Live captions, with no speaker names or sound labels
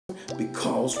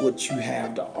because what you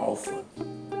have to offer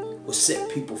will set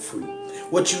people free.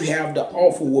 What you have to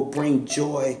offer will bring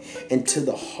joy into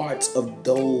the hearts of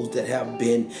those that have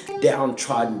been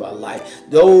downtrodden by life.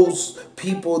 Those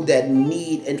people that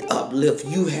need an uplift.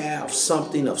 You have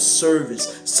something of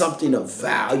service, something of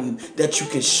value that you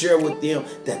can share with them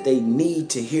that they need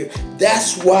to hear.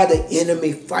 That's why the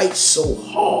enemy fights so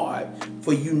hard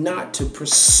for you not to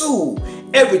pursue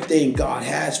everything God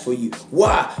has for you.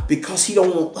 Why? Because he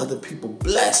don't want other people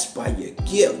blessed by your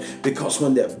gift. Because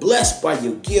when they're blessed by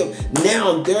your gift,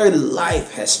 now their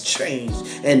life has changed.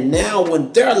 And now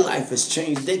when their life has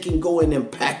changed, they can go and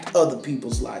impact other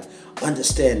people's life.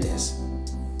 Understand this.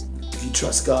 If you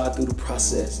trust God through the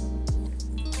process,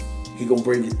 he gonna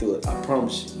bring you through it. I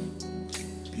promise you.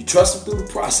 If you trust him through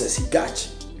the process, he got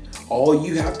you. All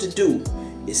you have to do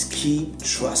is keep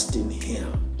trusting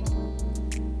him.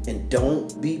 And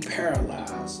don't be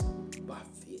paralyzed by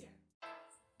fear.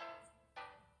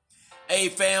 Hey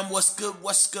fam, what's good,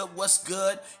 what's good, what's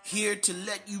good? Here to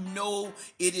let you know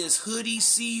it is hoodie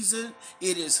season.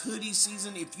 It is hoodie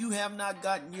season. If you have not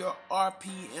gotten your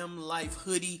RPM Life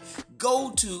hoodie,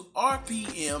 go to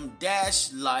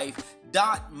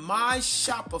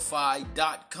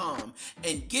rpm-life.myshopify.com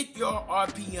and get your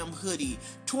RPM hoodie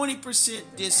 20%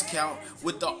 discount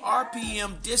with the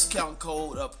RPM discount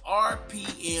code of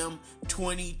RPM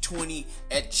 2020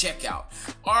 at checkout.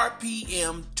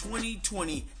 RPM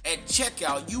 2020 at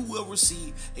checkout. You will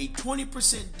receive a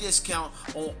 20% discount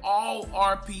on all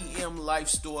RPM Life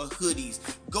Store hoodies.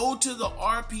 Go to the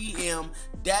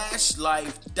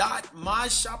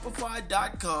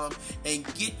rpm-life.myshopify.com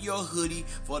and get your hoodie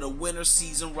for the winter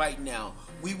season right now.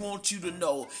 We want you to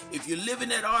know, if you're living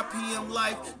that RPM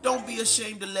life, don't be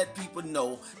ashamed to let people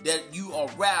know that you are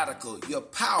radical, you're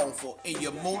powerful, and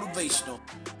you're motivational.